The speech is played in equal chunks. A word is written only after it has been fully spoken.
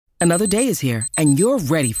Another day is here, and you're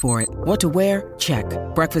ready for it. What to wear? Check.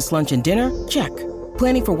 Breakfast, lunch, and dinner? Check.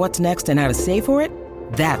 Planning for what's next and how to save for it?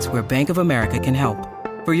 That's where Bank of America can help.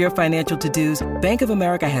 For your financial to-dos, Bank of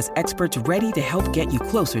America has experts ready to help get you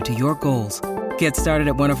closer to your goals. Get started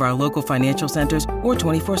at one of our local financial centers or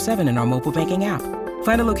 24/7 in our mobile banking app.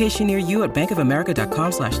 Find a location near you at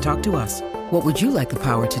bankofamerica.com/talktous. What would you like the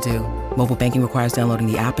power to do? Mobile banking requires downloading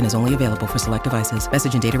the app and is only available for select devices.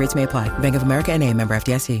 Message and data rates may apply. Bank of America N.A., member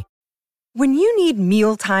FDIC. When you need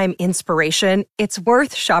mealtime inspiration, it's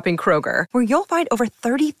worth shopping Kroger, where you'll find over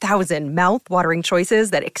 30,000 mouth-watering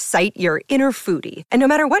choices that excite your inner foodie. And no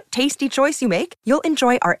matter what tasty choice you make, you'll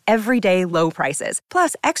enjoy our everyday low prices,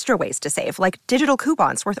 plus extra ways to save, like digital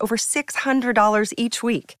coupons worth over $600 each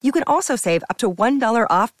week. You can also save up to $1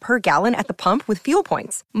 off per gallon at the pump with fuel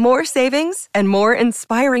points. More savings and more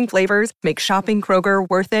inspiring flavors make shopping Kroger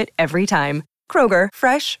worth it every time. Kroger,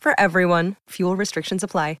 fresh for everyone. Fuel restrictions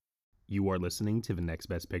apply. You are listening to the Next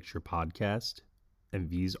Best Picture podcast, and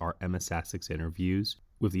these are Emma Sassik's interviews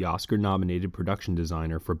with the Oscar-nominated production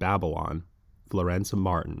designer for Babylon, Florenza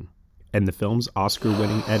Martin, and the film's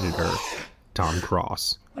Oscar-winning editor, Tom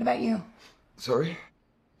Cross. What about you? Sorry?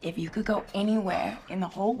 If you could go anywhere in the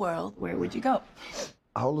whole world, where would you go?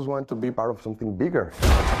 I always wanted to be part of something bigger.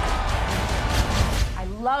 I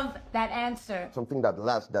love that answer. Something that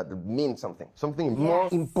lasts, that means something. Something more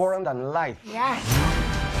important than life. Yes.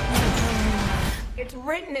 It's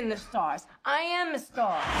written in the stars. I am a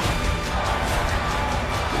star.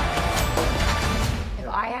 If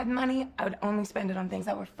I had money, I would only spend it on things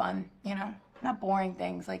that were fun, you know? Not boring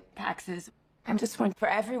things like taxes. I'm just one for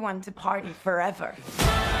everyone to party forever.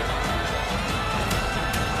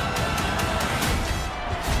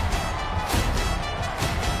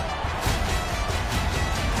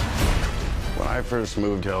 When I first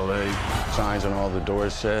moved to LA, signs on all the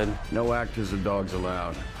doors said, no actors or dogs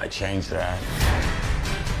allowed. I changed that.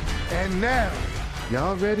 And now,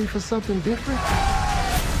 y'all ready for something different?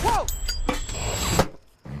 Whoa!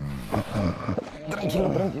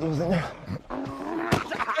 Tranquilo, señor.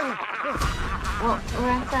 Well,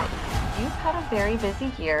 Lorenza, you've had a very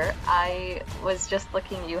busy year. I was just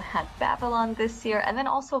looking, you had Babylon this year, and then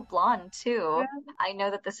also Blonde, too. Yeah. I know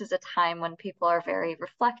that this is a time when people are very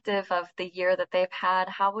reflective of the year that they've had.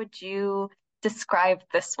 How would you describe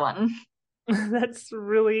this one? That's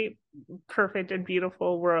really perfect and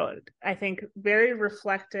beautiful world. I think very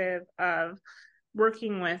reflective of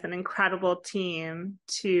working with an incredible team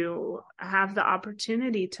to have the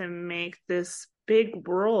opportunity to make this big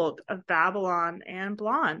world of Babylon and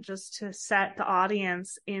Blonde, just to set the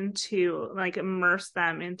audience into, like, immerse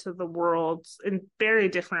them into the worlds in very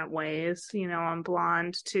different ways, you know, on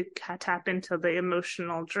Blonde to tap into the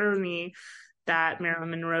emotional journey that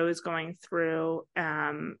Marilyn Monroe is going through,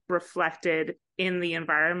 reflected in the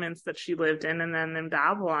environments that she lived in. And then in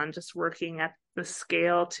Babylon, just working at the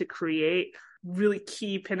scale to create really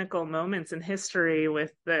key pinnacle moments in history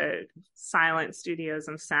with the silent studios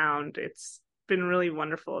and sound. It's been really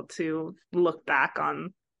wonderful to look back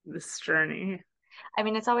on this journey. I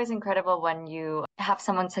mean, it's always incredible when you have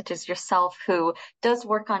someone such as yourself who does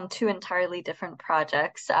work on two entirely different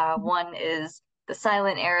projects. One is the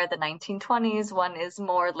silent era, the 1920s. One is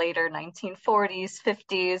more later 1940s,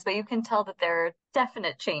 50s, but you can tell that there are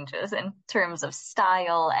definite changes in terms of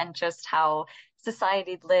style and just how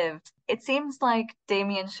society lived. It seems like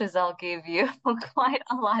Damien Chazelle gave you quite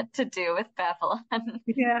a lot to do with Babylon.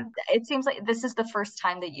 Yeah. It seems like this is the first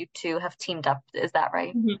time that you two have teamed up. Is that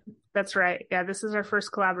right? Mm-hmm. That's right. Yeah, this is our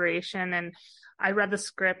first collaboration, and I read the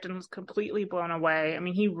script and was completely blown away. I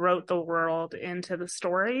mean, he wrote the world into the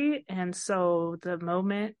story, and so the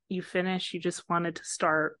moment you finish, you just wanted to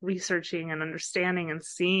start researching and understanding and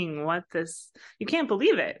seeing what this, you can't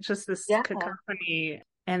believe it, just this cacophony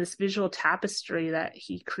and this visual tapestry that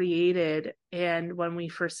he created. And when we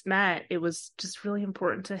first met, it was just really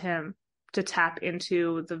important to him to tap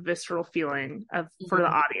into the visceral feeling of for the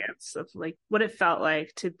audience of like what it felt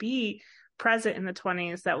like to be present in the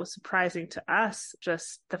 20s. That was surprising to us,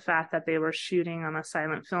 just the fact that they were shooting on a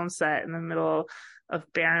silent film set in the middle of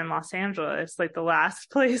barren Los Angeles, like the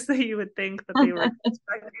last place that you would think that they were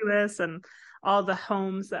expecting this, and all the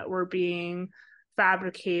homes that were being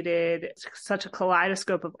fabricated, such a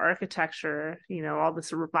kaleidoscope of architecture, you know, all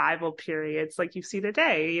this revival periods like you see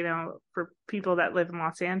today. You know, for people that live in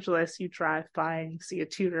Los Angeles, you drive by and you see a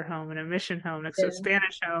Tudor home and a Mission home next to a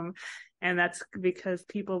Spanish home, and that's because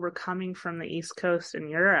people were coming from the East Coast and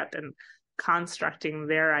Europe and constructing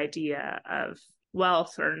their idea of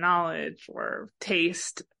wealth or knowledge or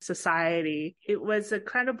taste, society. It was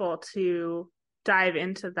incredible to dive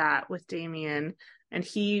into that with Damien and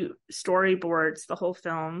he storyboards the whole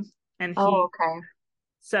film. And okay.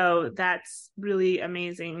 So that's really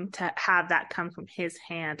amazing to have that come from his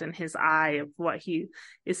hand and his eye of what he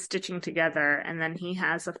is stitching together. And then he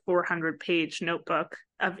has a 400-page notebook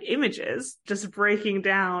of images, just breaking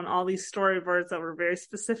down all these storyboards that were very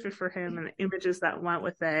specific for him and the images that went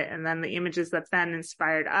with it. And then the images that then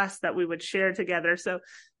inspired us that we would share together. So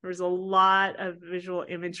there was a lot of visual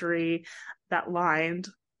imagery that lined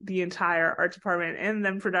the entire art department and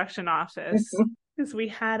then production office. Because we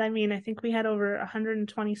had, I think we had over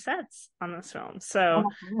 120 sets on this film. So,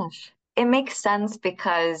 oh my gosh. It makes sense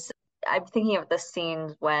because I'm thinking of the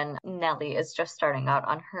scene when Nellie is just starting out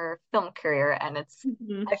on her film career, and it's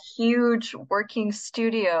a huge working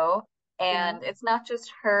studio, and it's not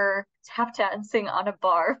just her tap dancing on a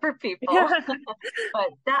bar for people, but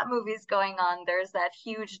that movie's going on. There's that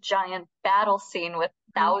huge giant battle scene with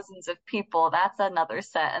thousands of people. That's another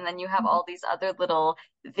set. And then you have all these other little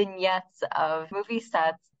vignettes of movie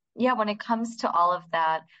sets. Yeah, when it comes to all of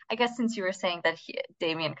that, I guess since you were saying that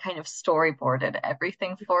Damien kind of storyboarded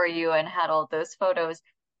everything for you and had all those photos,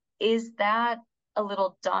 is that a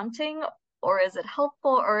little daunting, or is it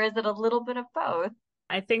helpful, or is it a little bit of both?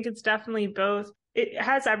 I think it's definitely both. It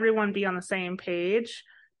has everyone be on the same page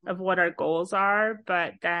of what our goals are,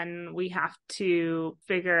 but then we have to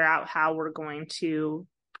figure out how we're going to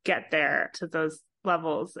get there to those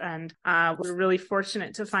levels. And we're really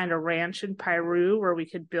fortunate to find a ranch in Peru where we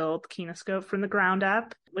could build Kinescope from the ground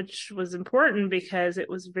up, which was important because it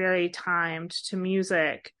was very timed to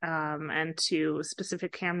music and to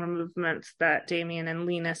specific camera movements that Damien and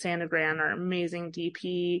Lena Sandegran, our amazing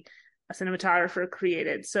DP cinematographer,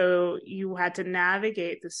 created. So you had to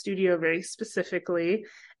navigate the studio very specifically,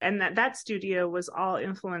 and that studio was all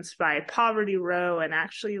influenced by Poverty Row and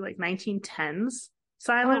actually like 1910s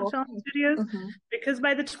silent film studios, because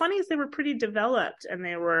by the 20s they were pretty developed, and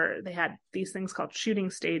they had these things called shooting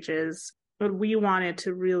stages. But we wanted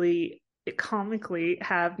to really comically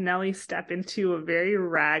have Nellie step into a very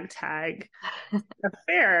ragtag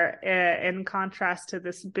affair in contrast to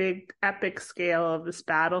this big epic scale of this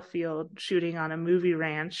battlefield shooting on a movie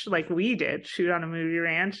ranch, like we did shoot on a movie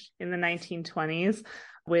ranch in the 1920s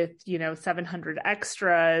with 700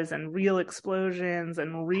 extras and real explosions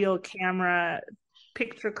and real camera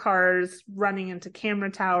picture cars running into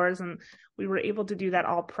camera towers, and we were able to do that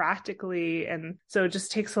all practically. And so it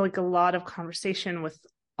just takes like a lot of conversation with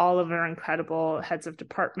all of our incredible heads of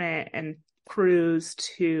department and crews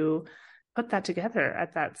to put that together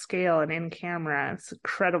at that scale and in camera. It's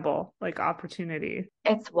incredible, like, opportunity.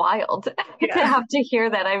 It's wild to have to hear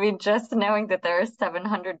that. I mean, just knowing that there are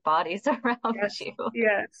 700 bodies around you.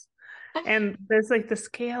 Yes. And there's like the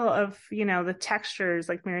scale of, the textures,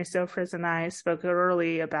 like Mary Sofres and I spoke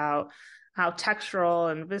early about how textural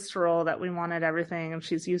and visceral that we wanted everything. And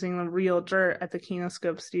she's using the real dirt at the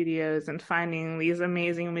Kinescope studios and finding these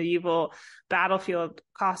amazing medieval battlefield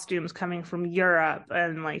costumes coming from Europe,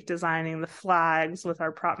 and like designing the flags with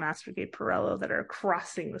our prop master Gabe Perello that are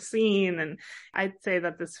crossing the scene. And I'd say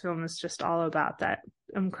that this film is just all about that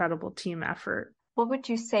incredible team effort. What would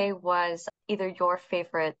you say was either your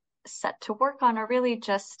favorite set to work on, or really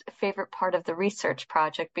just a favorite part of the research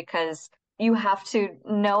project? Because you have to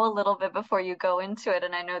know a little bit before you go into it,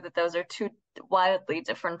 and I know that those are two wildly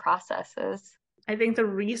different processes. I think the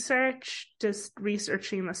research, just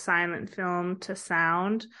researching the silent film to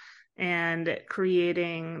sound and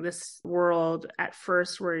creating this world at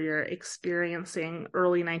first where you're experiencing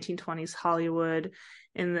early 1920s Hollywood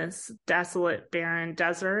in this desolate, barren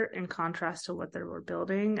desert in contrast to what they were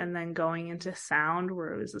building, and then going into sound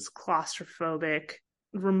where it was this claustrophobic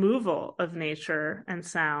removal of nature and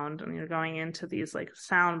sound, and you're going into these like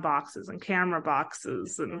sound boxes and camera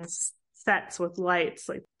boxes and sets with lights.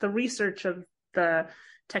 Like, the research of the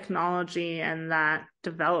technology and that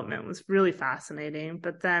development was really fascinating.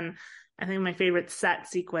 But then I think my favorite set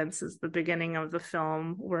sequence is the beginning of the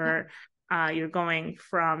film, where you're going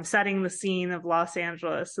from setting the scene of Los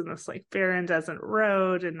Angeles in this like barren desert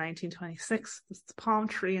road in 1926, this palm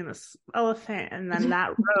tree and this elephant, and then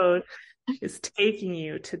that road is taking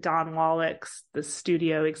you to Don Wallach's, the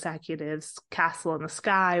studio executive's Castle in the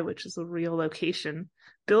Sky, which is a real location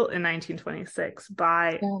built in 1926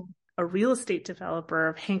 by a real estate developer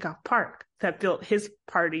of Hancock Park that built his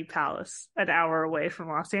party palace an hour away from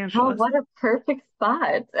Los Angeles. Oh, what a perfect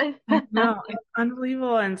spot. No, it's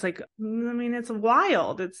unbelievable. And it's like, it's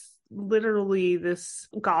wild. It's literally this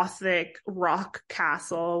Gothic rock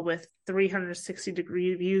castle with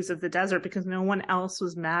 360-degree views of the desert, because no one else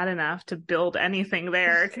was mad enough to build anything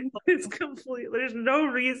there. It's complete. There's no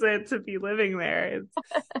reason to be living there.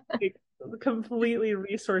 It's completely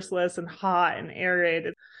resourceless and hot and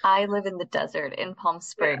arid. I live in the desert in Palm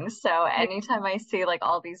Springs, so anytime I see like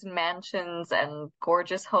all these mansions and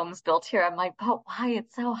gorgeous homes built here, I'm like, but why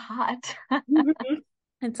it's so hot?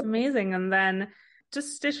 It's amazing. And then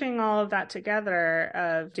just stitching all of that together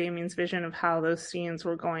of Damien's vision of how those scenes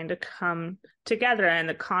were going to come together, and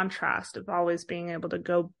the contrast of always being able to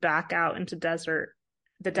go back out into the desert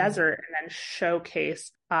and then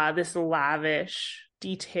showcase this lavish,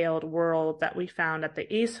 detailed world that we found at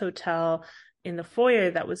the Ace Hotel in the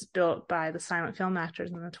foyer that was built by the silent film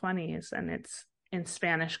actors in the 1920s. And it's in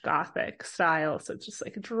Spanish Gothic style, so it's just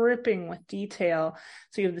like dripping with detail.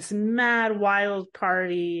 So you have this mad, wild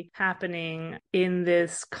party happening in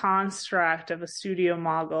this construct of a studio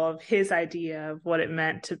mogul, of his idea of what it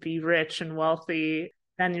meant to be rich and wealthy.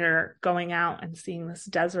 Then you're going out and seeing this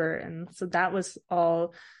desert. And so that was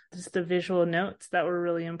all just the visual notes that were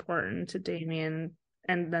really important to Damien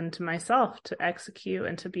and then to myself to execute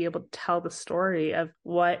and to be able to tell the story of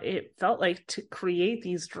what it felt like to create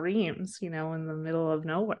these dreams, in the middle of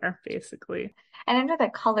nowhere, basically. And I know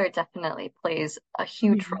that color definitely plays a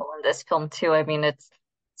huge role in this film too. I mean,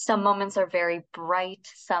 some moments are very bright,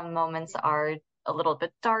 some moments are a little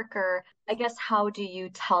bit darker. I guess, how do you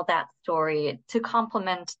tell that story to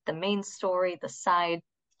complement the main story, the side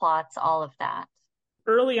plots, all of that?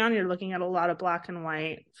 Early on, you're looking at a lot of black and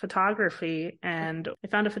white photography, and I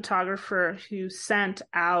found a photographer who sent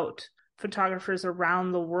out photographers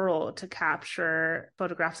around the world to capture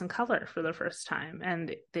photographs in color for the first time.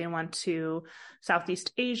 And they went to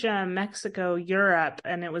Southeast Asia, Mexico, Europe,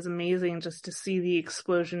 and it was amazing just to see the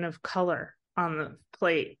explosion of color on the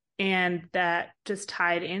plate. And that just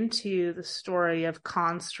tied into the story of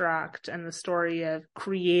construct and the story of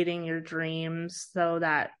creating your dreams, so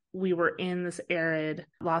that we were in this arid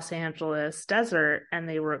Los Angeles desert and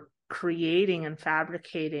they were creating and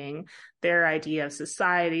fabricating their idea of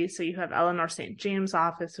society. So you have Eleanor St. James'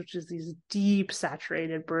 office, which is these deep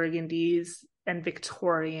saturated burgundies and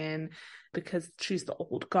Victorian, because she's the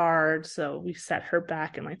old guard. So we set her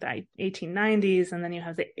back in like the 1890s. And then you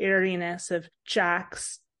have the airiness of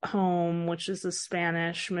Jack's home, which is a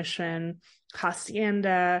Spanish mission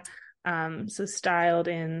hacienda. So styled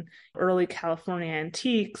in early California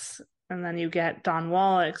antiques. And then you get Don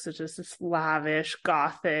Wallach's, which is this lavish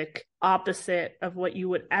Gothic opposite of what you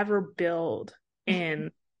would ever build in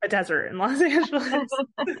a desert in Los Angeles.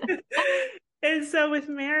 And so with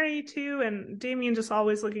Mary too, and Damien just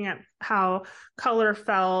always looking at how color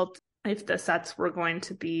felt, if the sets were going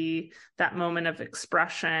to be that moment of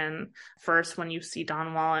expression. First, when you see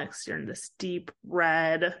Don Wallach's, you're in this deep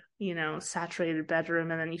red, saturated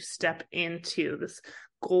bedroom, and then you step into this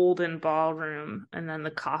golden ballroom, and then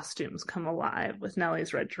the costumes come alive with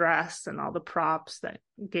Nellie's red dress and all the props that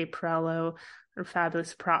Gabe Perello, her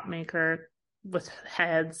fabulous prop maker, with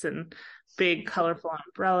heads and big colorful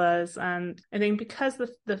umbrellas. And I think because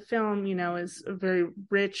the film, is very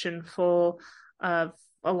rich and full of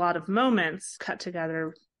a lot of moments cut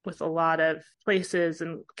together with a lot of places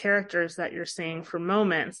and characters that you're seeing for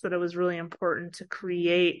moments, that it was really important to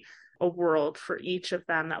create a world for each of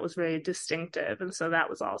them that was very distinctive. And so that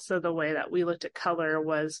was also the way that we looked at color,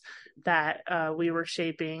 was that we were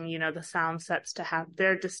shaping, the sound sets to have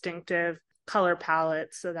their distinctive color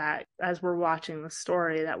palette, so that as we're watching the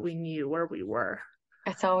story, that we knew where we were.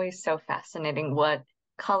 It's always so fascinating what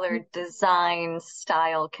color design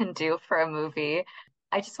style can do for a movie.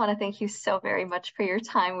 I just want to thank you so very much for your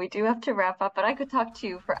time. We do have to wrap up, but I could talk to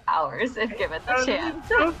you for hours if given the chance.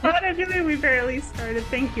 So fun. I feel like we barely started.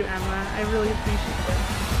 Thank you, Emma. I really appreciate it.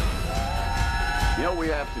 You know what we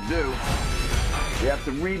have to do? We have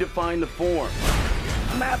to redefine the form.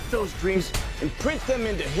 Map those dreams and print them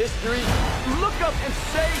into history. Look up and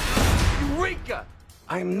say, Eureka!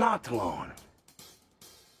 I am not alone.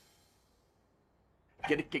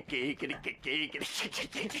 I'm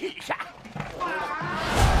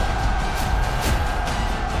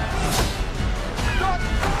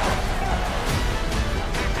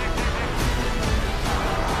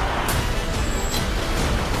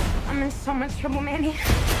in so much trouble, Manny.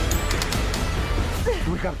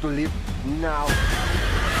 We have to leave now.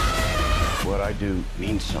 What I do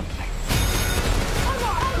means something.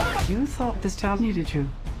 You thought this town needed you.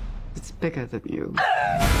 It's bigger than you.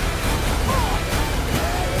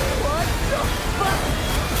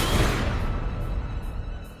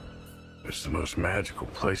 It's the most magical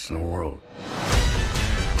place in the world.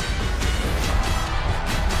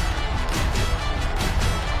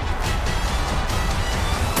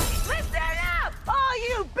 Listen up! All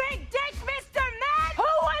you big dick Mr. Man! Who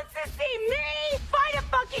wants to see me fight a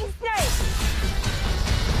fucking snake?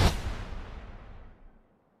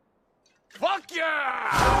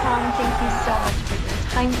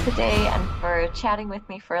 chatting with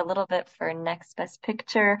me for a little bit for Next Best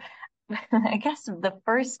Picture. I guess the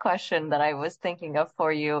first question that I was thinking of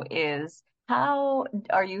for you is, how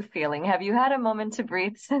are you feeling? Have you had a moment to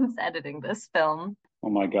breathe since editing this film? Oh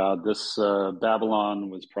my God, this Babylon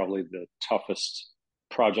was probably the toughest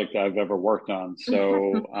project I've ever worked on.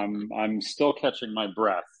 So I'm still catching my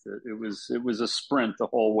breath. It was a sprint the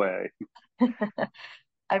whole way.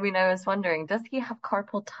 I mean, I was wondering, does he have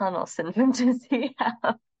carpal tunnel syndrome? Does he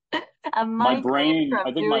have a My migraine brain, I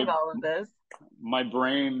from think doing all of this? my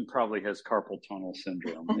brain probably has carpal tunnel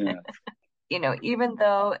syndrome. Yeah. You know, even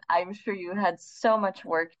though I'm sure you had so much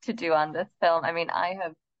work to do on this film, I mean, I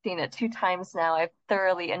have seen it 2 times now. I've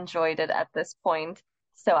thoroughly enjoyed it at this point.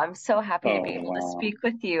 So I'm so happy to be Oh, able to wow. speak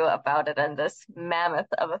with you about it and this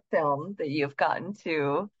mammoth of a film that you've gotten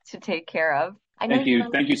to take care of. I know Thank you. you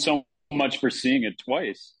Thank you so much for seeing it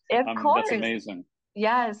twice. Of That's course. amazing.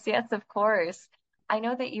 Yes, yes, of course. I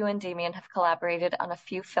know that you and Damien have collaborated on a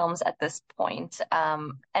few films at this point,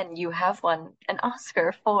 and you have won an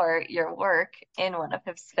Oscar for your work in one of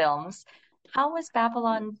his films. How was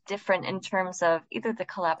Babylon different in terms of either the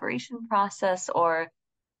collaboration process or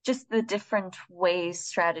just the different ways,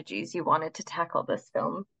 strategies you wanted to tackle this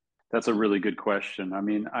film? That's a really good question. I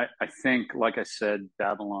mean, I think, like I said,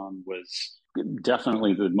 Babylon was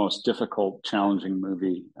definitely the most difficult, challenging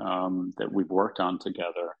movie that we've worked on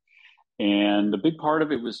together. And the big part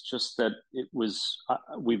of it was just that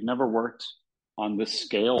we've never worked on this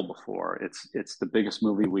scale before. It's the biggest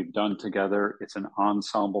movie we've done together. It's an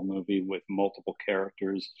ensemble movie with multiple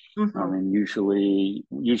characters. I mean, usually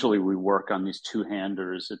we work on these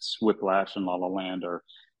two-handers. It's Whiplash and La La Land are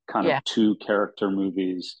kind of two character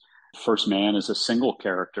movies. First Man is a single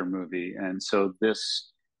character movie. And so this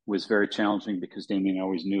was very challenging because Damien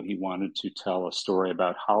always knew he wanted to tell a story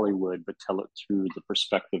about Hollywood, but tell it through the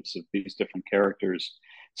perspectives of these different characters.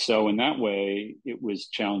 So in that way, it was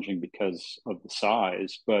challenging because of the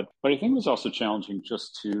size, but I think it was also challenging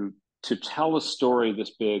just to tell a story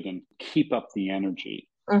this big and keep up the energy.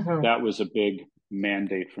 That was a big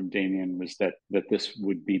mandate from Damien, was that this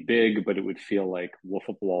would be big, but it would feel like Wolf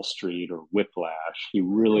of Wall Street or Whiplash. He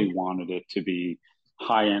really wanted it to be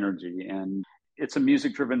high energy, and it's a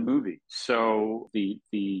music driven movie. So the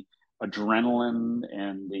adrenaline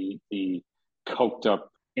and the coked up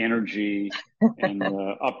energy and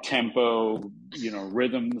the up tempo,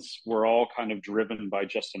 rhythms were all kind of driven by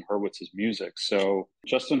Justin Hurwitz's music. So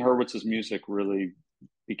Justin Hurwitz's music really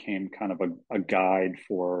became kind of a guide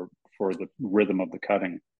for the rhythm of the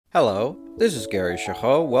cutting. Hello, this is Gary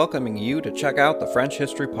Chahot welcoming you to check out the French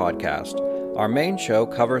History Podcast. Our main show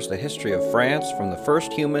covers the history of France from the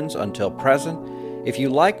first humans until present. If you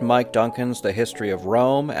liked Mike Duncan's The History of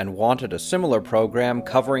Rome and wanted a similar program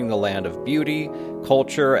covering the land of beauty,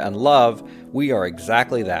 culture, and love, we are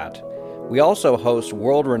exactly that. We also host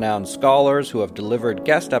world-renowned scholars who have delivered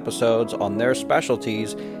guest episodes on their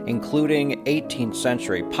specialties, including 18th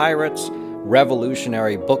century pirates,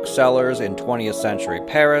 revolutionary booksellers in 20th century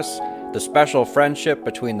Paris, the special friendship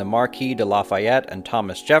between the Marquis de Lafayette and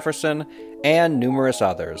Thomas Jefferson, and numerous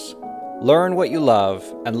others. Learn what you love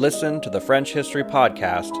and listen to the French History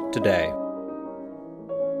Podcast today.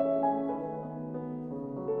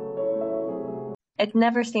 It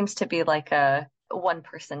never seems to be like a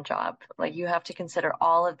one-person job. Like, you have to consider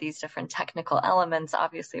all of these different technical elements,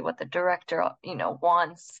 obviously what the director,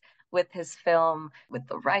 wants with his film, with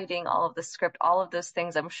the writing, all of the script, all of those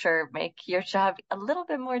things, I'm sure make your job a little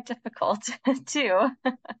bit more difficult too.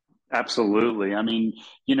 Absolutely. I mean,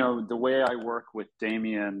 the way I work with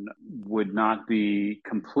Damien would not be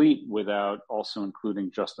complete without also including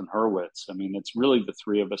Justin Hurwitz. I mean, it's really the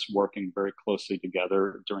three of us working very closely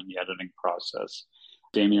together during the editing process.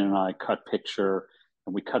 Damien and I cut picture,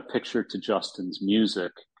 and we cut picture to Justin's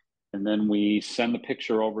music, and then we send the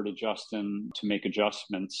picture over to Justin to make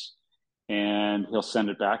adjustments, and he'll send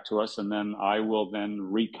it back to us, and then I will then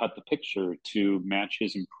recut the picture to match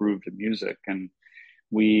his improved music. And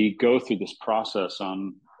we go through this process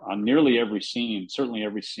on nearly every scene, certainly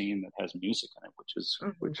every scene that has music in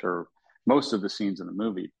it, which are most of the scenes in the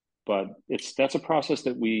movie. But that's a process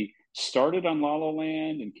that we started on La La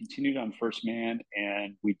Land and continued on First Man,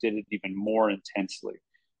 and we did it even more intensely.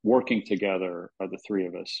 Working together, the three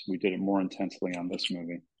of us, we did it more intensely on this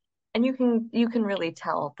movie. And you can really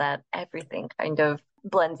tell that everything kind of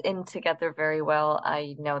blends in together very well.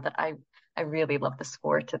 I know that I really love the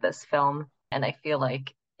score to this film, and I feel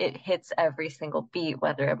like it hits every single beat,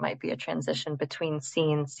 whether it might be a transition between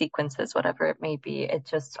scenes, sequences, whatever it may be. It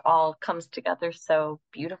just all comes together so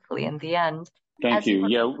beautifully in the end. Thank you.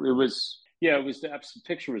 The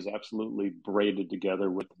picture was absolutely braided together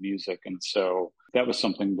with the music. And so that was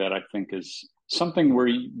something that I think is something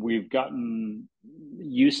we've gotten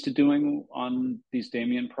used to doing on these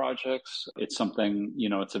Damien projects. It's something,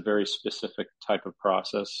 it's a very specific type of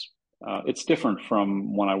process. It's different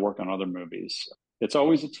from when I work on other movies. It's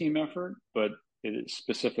always a team effort, but it's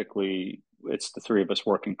the three of us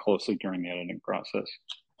working closely during the editing process.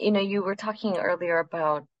 You were talking earlier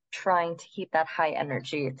about trying to keep that high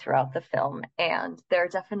energy throughout the film, and there are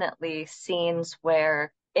definitely scenes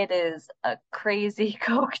where it is a crazy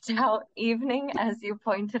coked out evening, as you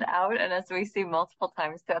pointed out, and as we see multiple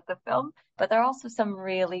times throughout the film. But there are also some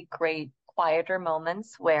really great quieter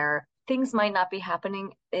moments where things might not be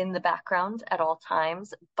happening in the background at all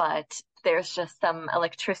times, but there's just some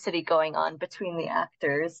electricity going on between the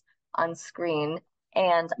actors on screen.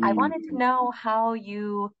 And I wanted to know how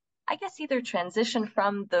you, I guess, either transition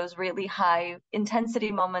from those really high intensity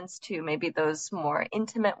moments to maybe those more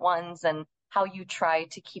intimate ones, and how you try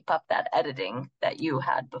to keep up that editing that you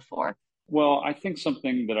had before. Well, I think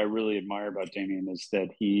something that I really admire about Damien is that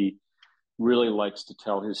he really likes to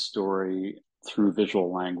tell his story through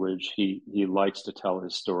visual language. He likes to tell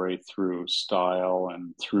his story through style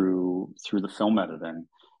and through the film editing.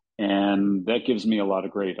 And that gives me a lot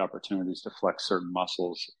of great opportunities to flex certain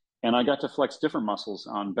muscles. And I got to flex different muscles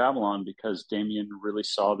on Babylon because Damien really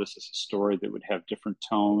saw this as a story that would have different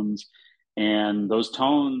tones. And those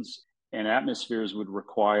tones and atmospheres would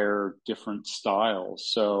require different styles.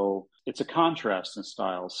 So it's a contrast in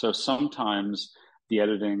styles. So sometimes the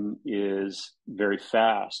editing is very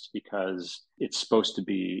fast because it's supposed to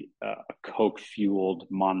be a coke-fueled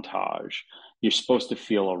montage. You're supposed to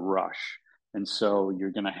feel a rush. And so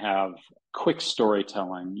you're going to have quick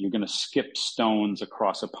storytelling. You're going to skip stones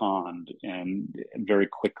across a pond and very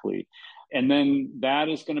quickly. And then that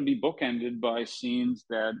is going to be bookended by scenes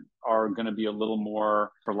that are going to be a little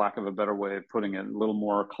more, for lack of a better way of putting it, a little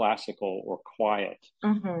more classical or quiet.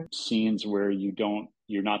 Mm-hmm. Scenes where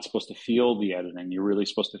you're not supposed to feel the editing. You're really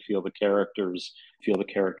supposed to feel the characters'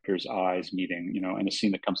 eyes meeting, and a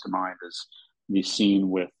scene that comes to mind is the scene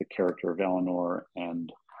with the character of Eleanor and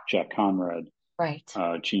Jack Conrad, right?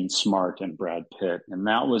 Jean Smart and Brad Pitt. And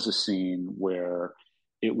that was a scene where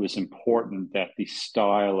it was important that the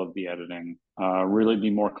style of the editing really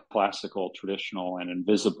be more classical, traditional, and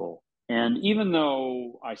invisible. And even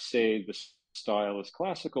though I say the style is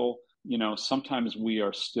classical, sometimes we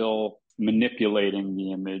are still manipulating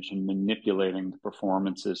the image and manipulating the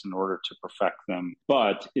performances in order to perfect them.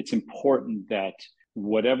 But it's important that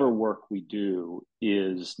whatever work we do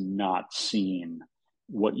is not seen.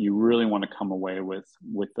 What you really want to come away with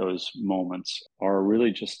those moments are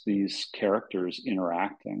really just these characters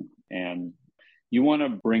interacting. And you want to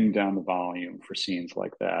bring down the volume for scenes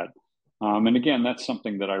like that. And again, that's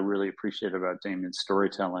something that I really appreciate about Damien's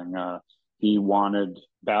storytelling. He wanted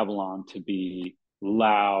Babylon to be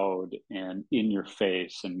loud and in your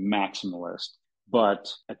face and maximalist.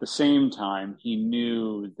 But at the same time, he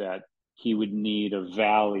knew that he would need a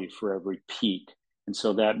valley for every peak. And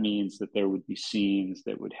so that means that there would be scenes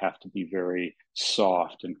that would have to be very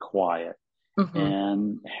soft and quiet. Mm-hmm.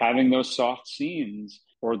 And having those soft scenes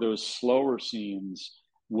or those slower scenes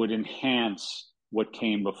would enhance what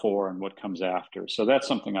came before and what comes after. So that's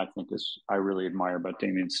something I really admire about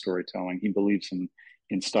Damien's storytelling. He believes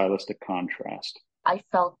in stylistic contrast. I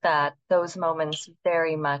felt that those moments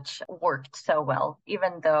very much worked so well,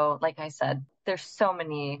 even though, like I said, there's so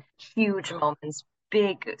many huge moments,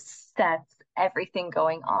 big sets, everything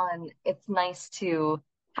going on. It's nice to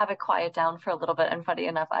have it quiet down for a little bit. And funny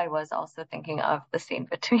enough, I was also thinking of the scene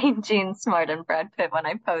between Jean Smart and Brad Pitt when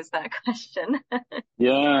I posed that question.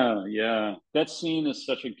 Yeah. That scene is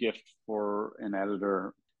such a gift for an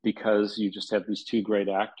editor because you just have these two great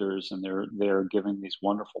actors and they're giving these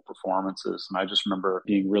wonderful performances. And I just remember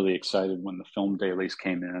being really excited when the film dailies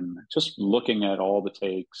came in, just looking at all the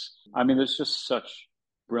takes. I mean, there's just such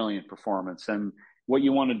brilliant performance. And what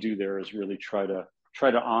you want to do there is really try to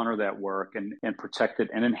honor that work and protect it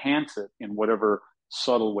and enhance it in whatever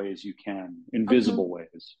subtle ways you can, invisible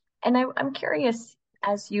ways. And I'm curious,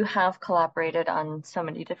 as you have collaborated on so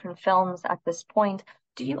many different films at this point,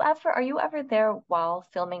 are you ever there while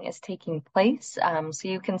filming is taking place? So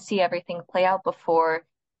you can see everything play out before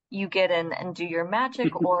you get in and do your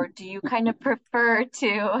magic, or do you kind of prefer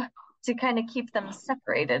to kind of keep them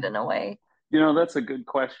separated in a way? That's a good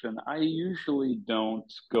question. I usually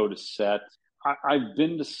don't go to set. I've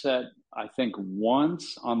been to set, I think,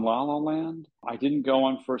 once on La La Land. I didn't go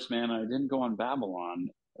on First Man. I didn't go on Babylon.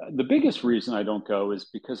 The biggest reason I don't go is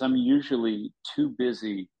because I'm usually too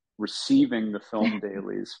busy receiving the film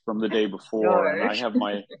dailies from the day before, and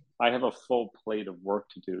I have a full plate of work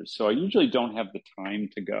to do. So I usually don't have the time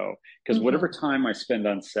to go, because whatever time I spend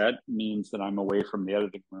on set means that I'm away from the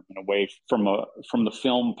editing room and away from the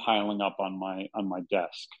film piling up on my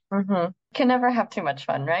desk. Can never have too much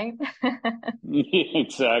fun, right?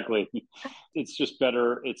 Exactly. It's just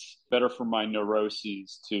better. It's better for my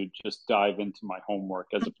neuroses to just dive into my homework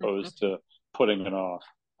as opposed to putting it off.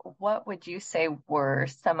 What would you say were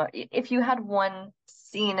if you had one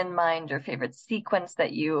scene in mind, your favorite sequence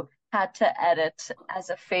that you had to edit as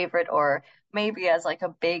a favorite, or maybe as like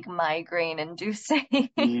a big migraine inducing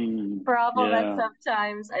problem at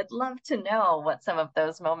sometimes? I'd love to know what some of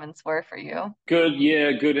those moments were for you. Good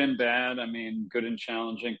and bad. I mean, good and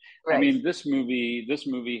challenging. Right. I mean, this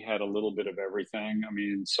movie had a little bit of everything. I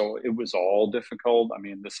mean, so it was all difficult. I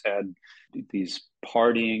mean, this had these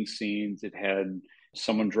partying scenes. It had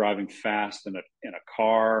someone driving fast in a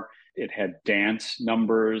car. It had dance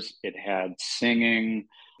numbers. It had singing.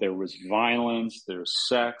 There was violence. There's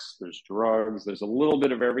sex. There's drugs. There's a little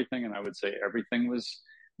bit of everything, and I would say everything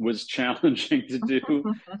was challenging to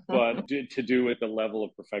do, but to do at the level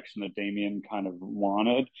of perfection that Damien kind of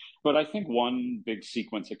wanted. But I think one big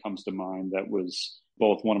sequence that comes to mind that was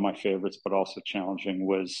both one of my favorites but also challenging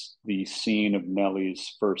was the scene of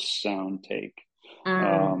Nellie's first sound take.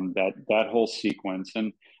 That whole sequence,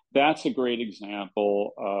 and that's a great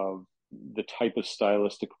example of the type of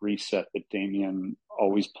stylistic reset that Damien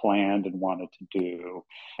always planned and wanted to do.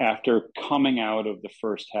 After coming out of the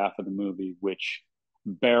first half of the movie, which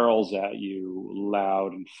barrels at you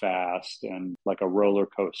loud and fast and like a roller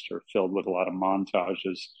coaster filled with a lot of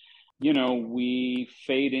montages, we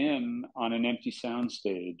fade in on an empty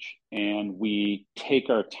soundstage, and we take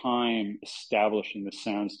our time establishing the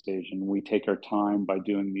soundstage, and we take our time by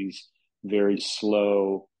doing these very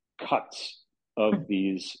slow cuts of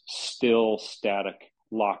these still static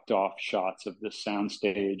locked off shots of the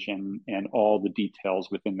soundstage and all the details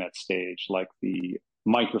within that stage, like the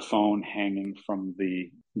microphone hanging from the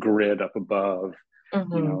grid up above,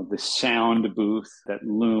 the sound booth that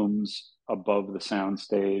looms above the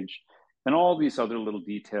soundstage, and all these other little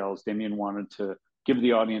details. Damien wanted to give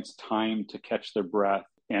the audience time to catch their breath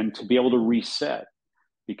and to be able to reset,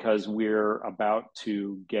 because we're about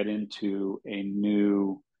to get into a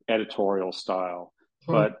new editorial style.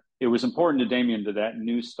 But it was important to Damien that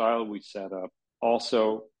new style we set up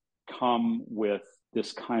also come with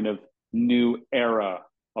this kind of new era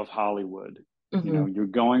of Hollywood. You're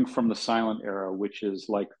going from the silent era, which is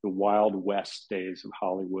like the Wild West days of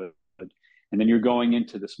Hollywood, and then you're going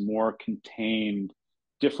into this more contained,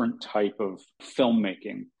 different type of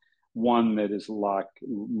filmmaking, one that is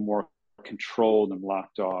more controlled and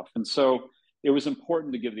locked off. And so it was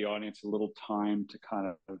important to give the audience a little time to kind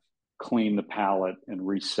of clean the palette and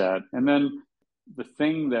reset. And then the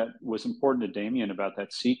thing that was important to Damien about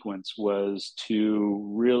that sequence was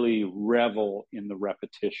to really revel in the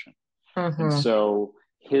repetition. And so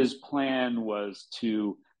his plan was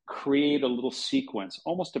to create a little sequence,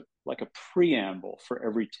 almost like a preamble for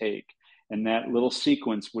every take. And that little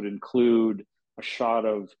sequence would include a shot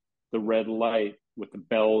of the red light with the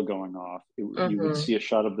bell going off. You would see a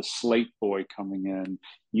shot of the slate boy coming in.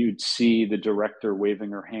 You'd see the director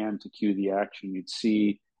waving her hand to cue the action. You'd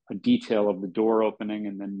see a detail of the door opening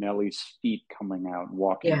and then Nellie's feet coming out,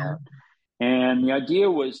 walking out. And the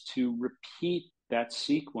idea was to repeat that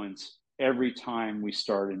sequence every time we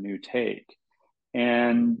start a new take.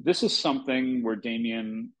 And this is something where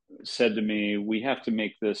Damien said to me, we have to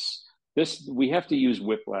make this, we have to use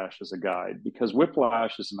Whiplash as a guide, because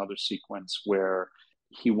Whiplash is another sequence where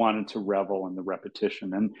he wanted to revel in the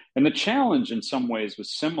repetition. And the challenge in some ways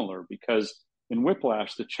was similar, because in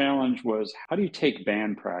Whiplash, the challenge was, how do you take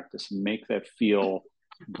band practice and make that feel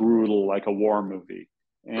brutal like a war movie?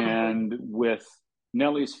 And with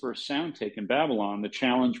Nellie's first sound take in Babylon, the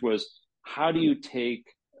challenge was, how do you take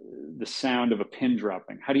the sound of a pin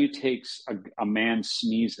dropping? How do you take a man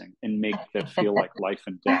sneezing and make that feel like life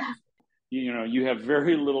and death? You have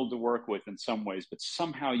very little to work with in some ways, but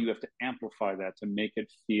somehow you have to amplify that to make it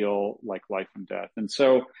feel like life and death. And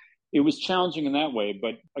so it was challenging in that way.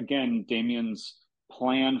 But again, Damien's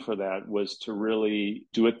plan for that was to really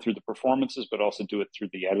do it through the performances, but also do it through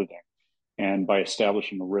the editing and by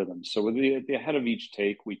establishing a rhythm. So at the head of each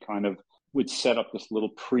take, we kind of would set up this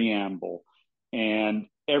little preamble, and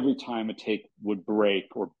every time a take would break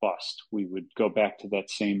or bust, we would go back to that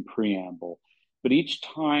same preamble. But each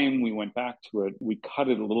time we went back to it, we cut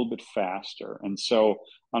it a little bit faster. And so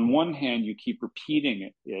on one hand, you keep repeating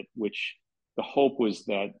it, which the hope was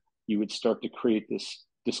that you would start to create this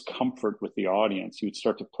discomfort with the audience. You would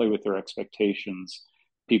start to play with their expectations.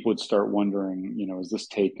 people would start wondering,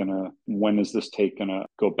 when is this take gonna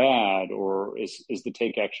go bad, or is the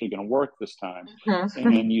take actually gonna work this time? Mm-hmm.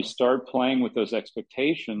 And then you start playing with those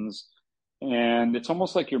expectations, and it's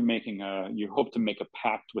almost like you hope to make a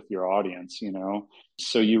pact with your audience,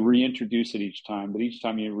 so you reintroduce it each time, but each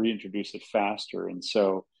time you reintroduce it faster. And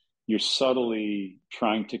so you're subtly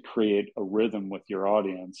trying to create a rhythm with your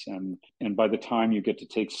audience. And by the time you get to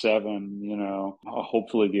take 7,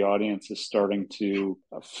 hopefully the audience is starting to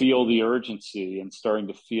feel the urgency and starting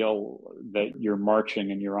to feel that you're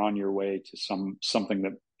marching and you're on your way to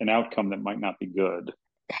an outcome that might not be good.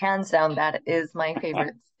 Hands down, that is my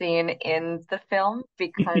favorite scene in the film,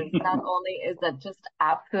 because not only is it just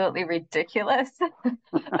absolutely ridiculous,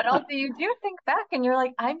 but also you do think back and you're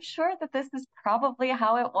like, I'm sure that this is probably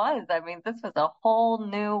how it was. I mean, this was a whole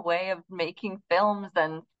new way of making films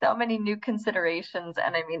and so many new considerations.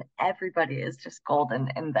 And I mean, everybody is just golden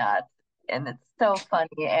in that. And it's so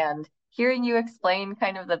funny. And hearing you explain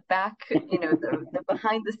kind of the back, the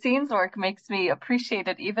behind the scenes work makes me appreciate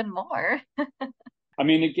it even more. I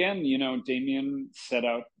mean, again, Damien set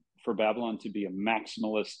out for Babylon to be a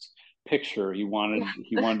maximalist picture. He wanted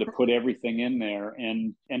to put everything in there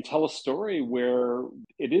and tell a story where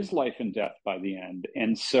it is life and death by the end.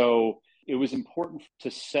 And so it was important to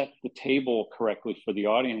set the table correctly for the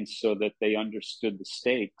audience so that they understood the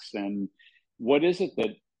stakes. And what is it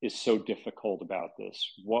that is so difficult about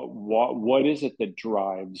this? What is it that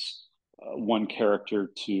drives one character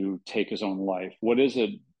to take his own life? What is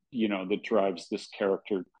it that drives this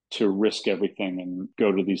character to risk everything and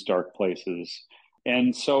go to these dark places?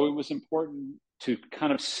 And so it was important to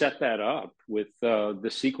kind of set that up with the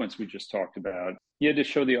sequence we just talked about. You had to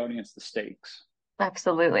show the audience the stakes.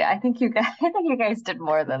 Absolutely. I think you guys did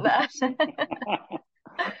more than that.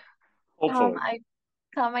 Hopefully.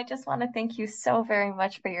 Tom, I just want to thank you so very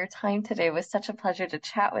much for your time today. It was such a pleasure to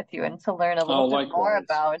chat with you and to learn a little bit more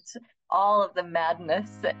about all of the madness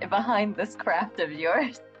behind this craft of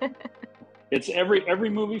yours. It's every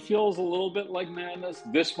movie feels a little bit like madness.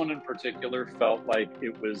 This one in particular felt like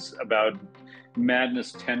it was about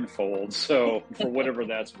madness tenfold. So for whatever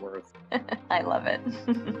that's worth. I love it.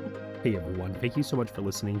 Hey everyone, thank you so much for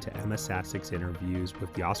listening to Emma Sassik's interviews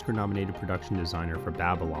with the Oscar-nominated production designer for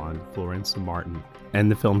Babylon, Florensa Martin, and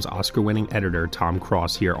the film's Oscar-winning editor, Tom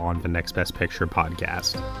Cross, here on the Next Best Picture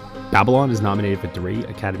podcast. Babylon is nominated for 3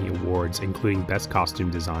 Academy Awards, including Best Costume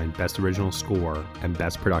Design, Best Original Score, and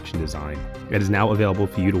Best Production Design. It is now available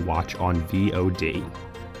for you to watch on VOD.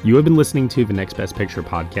 You have been listening to the Next Best Picture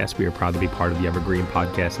podcast. We are proud to be part of the Evergreen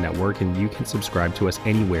Podcast Network, and you can subscribe to us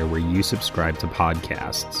anywhere where you subscribe to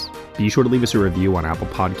podcasts. Be sure to leave us a review on Apple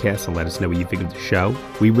Podcasts and let us know what you think of the show.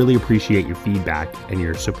 We really appreciate your feedback and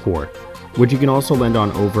your support, which you can also lend on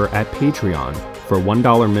over at Patreon. For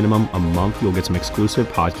 $1 minimum a month, you'll get some exclusive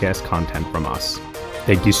podcast content from us.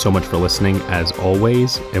 Thank you so much for listening, as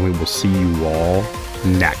always, and we will see you all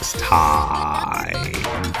next time.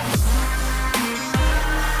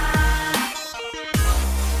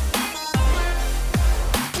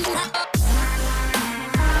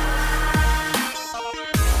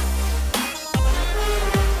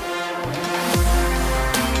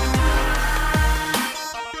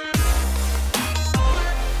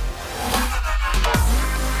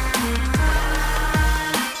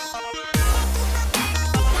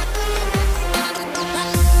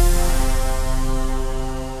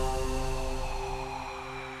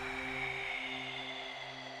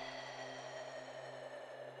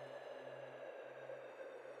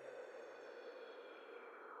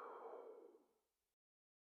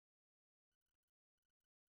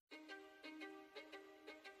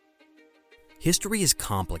 History is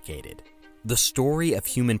complicated. The story of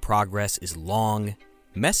human progress is long,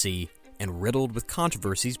 messy, and riddled with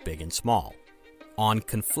controversies big and small. On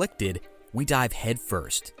Conflicted, we dive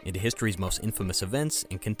headfirst into history's most infamous events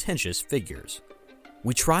and contentious figures.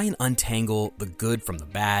 We try and untangle the good from the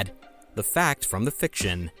bad, the fact from the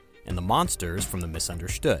fiction, and the monsters from the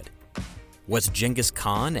misunderstood. Was Genghis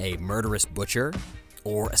Khan a murderous butcher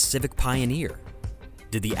or a civic pioneer?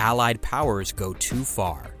 Did the Allied powers go too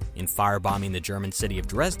far in firebombing the German city of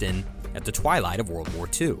Dresden at the twilight of World War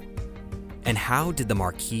II? And how did the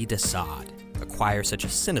Marquis de Sade acquire such a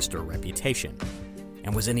sinister reputation?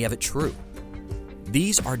 And was any of it true?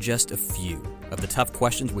 These are just a few of the tough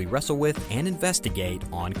questions we wrestle with and investigate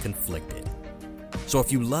on Conflicted. So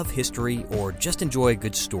if you love history or just enjoy a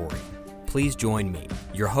good story, please join me,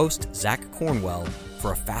 your host, Zach Cornwell,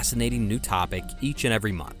 for a fascinating new topic each and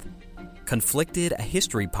every month. Conflicted, a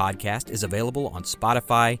history podcast, is available on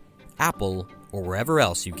Spotify, Apple, or wherever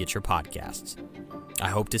else you get your podcasts. I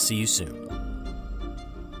hope to see you soon.